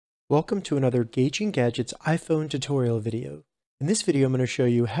Welcome to another Gauging Gadgets iPhone tutorial video. In this video, I'm going to show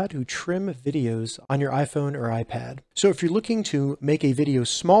you how to trim videos on your iPhone or iPad. So if you're looking to make a video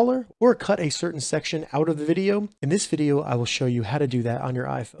smaller or cut a certain section out of the video, in this video, I will show you how to do that on your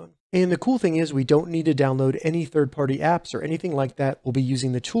iPhone. And the cool thing is we don't need to download any third-party apps or anything like that. We'll be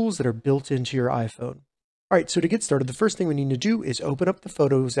using the tools that are built into your iPhone. All right, so to get started, the first thing we need to do is open up the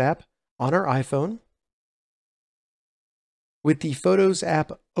Photos app on our iPhone. With the Photos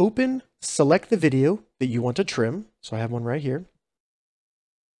app open, select the video that you want to trim. So I have one right here.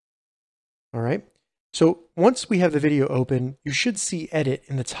 All right. So once we have the video open, you should see Edit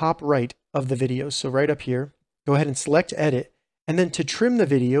in the top right of the video. So right up here, go ahead and select Edit. And then to trim the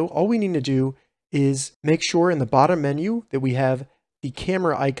video, all we need to do is make sure in the bottom menu that we have the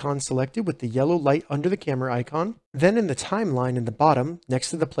camera icon selected with the yellow light under the camera icon. Then in the timeline in the bottom, next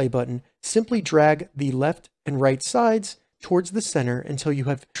to the play button, simply drag the left and right sides towards the center until you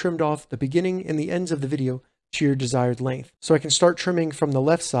have trimmed off the beginning and the ends of the video to your desired length. So I can start trimming from the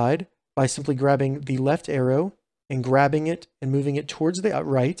left side by simply grabbing the left arrow and grabbing it and moving it towards the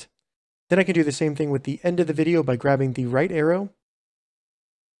right. Then I can do the same thing with the end of the video by grabbing the right arrow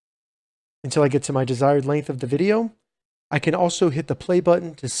until I get to my desired length of the video. I can also hit the play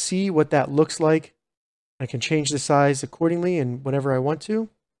button to see what that looks like. I can change the size accordingly and whenever I want to.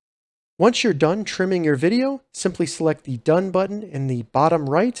 Once you're done trimming your video, simply select the Done button in the bottom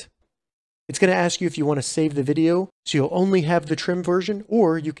right. It's going to ask you if you want to save the video, so you'll only have the trim version,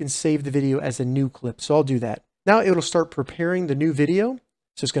 or you can save the video as a new clip. So I'll do that. Now it'll start preparing the new video.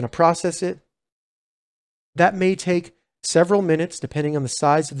 So it's going to process it. That may take several minutes depending on the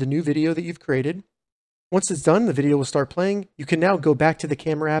size of the new video that you've created. Once it's done, the video will start playing. You can now go back to the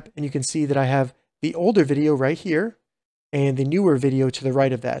camera app and you can see that I have the older video right here and the newer video to the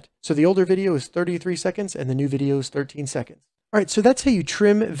right of that. So the older video is 33 seconds and the new video is 13 seconds. All right, so that's how you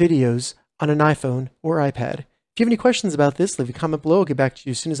trim videos on an iPhone or iPad. If you have any questions about this, leave a comment below. I'll get back to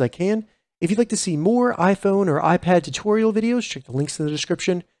you as soon as I can. If you'd like to see more iPhone or iPad tutorial videos, check the links in the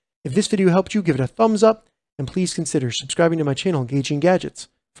description. If this video helped you, give it a thumbs up, and please consider subscribing to my channel, Gauging Gadgets,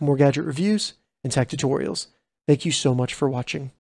 for more gadget reviews and tech tutorials. Thank you so much for watching.